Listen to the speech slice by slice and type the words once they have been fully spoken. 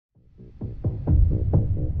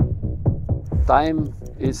Time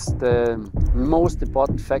is the most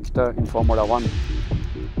important factor in Formula One.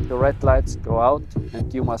 The red lights go out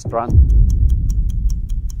and you must run.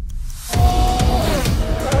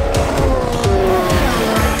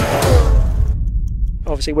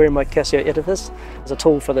 Obviously wearing my Casio EDIFICE as a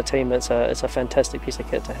tool for the team, it's a fantastic piece of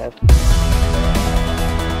kit to have.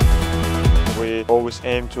 We always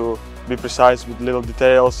aim to be precise with little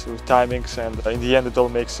details, with timings, and in the end it all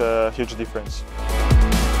makes a huge difference.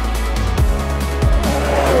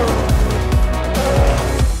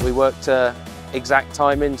 We work to exact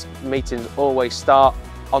timings. Meetings always start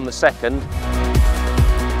on the second.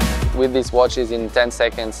 With these watches, in 10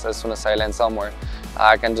 seconds, as soon as I land somewhere,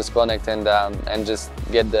 I can just connect and just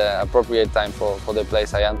get the appropriate time for the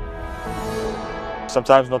place I am.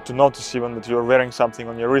 Sometimes not to notice even that you're wearing something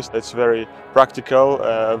on your wrist. It's very practical,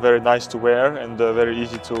 very nice to wear, and very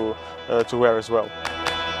easy to wear as well.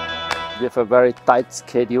 We have a very tight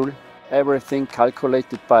schedule, everything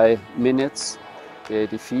calculated by minutes. The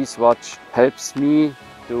EDIFICE watch helps me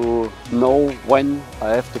to know when I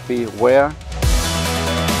have to be where.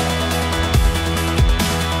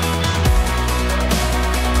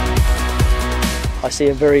 I see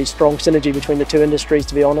a very strong synergy between the two industries,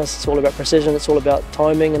 to be honest. It's all about precision, it's all about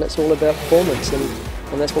timing, and it's all about performance,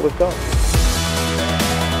 and that's what we've got.